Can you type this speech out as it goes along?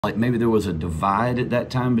Like maybe there was a divide at that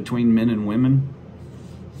time between men and women,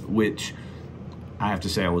 which I have to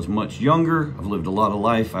say I was much younger. I've lived a lot of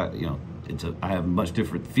life. I have much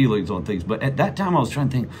different feelings on things. But at that time I was trying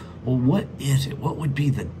to think, well, what is it? What would be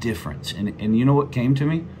the difference? And you know what came to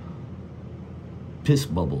me? Piss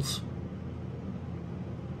bubbles.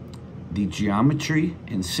 The geometry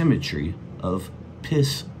and symmetry of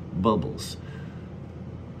piss bubbles.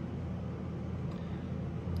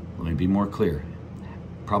 Let me be more clear.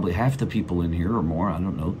 Probably half the people in here or more, I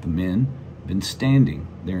don't know, the men, been standing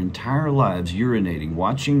their entire lives urinating,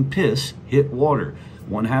 watching piss hit water.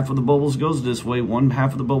 One half of the bubbles goes this way, one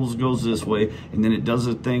half of the bubbles goes this way, and then it does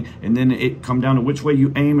a thing, and then it come down to which way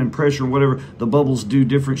you aim and pressure and whatever. The bubbles do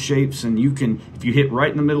different shapes, and you can, if you hit right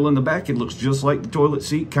in the middle and the back, it looks just like the toilet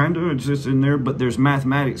seat, kind of. It's just in there, but there's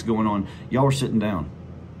mathematics going on. Y'all were sitting down.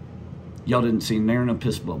 Y'all didn't see nary a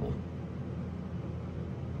piss bubble.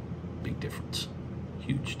 Big difference.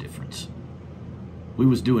 Huge difference. We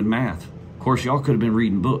was doing math. Of course, y'all could have been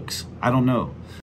reading books. I don't know.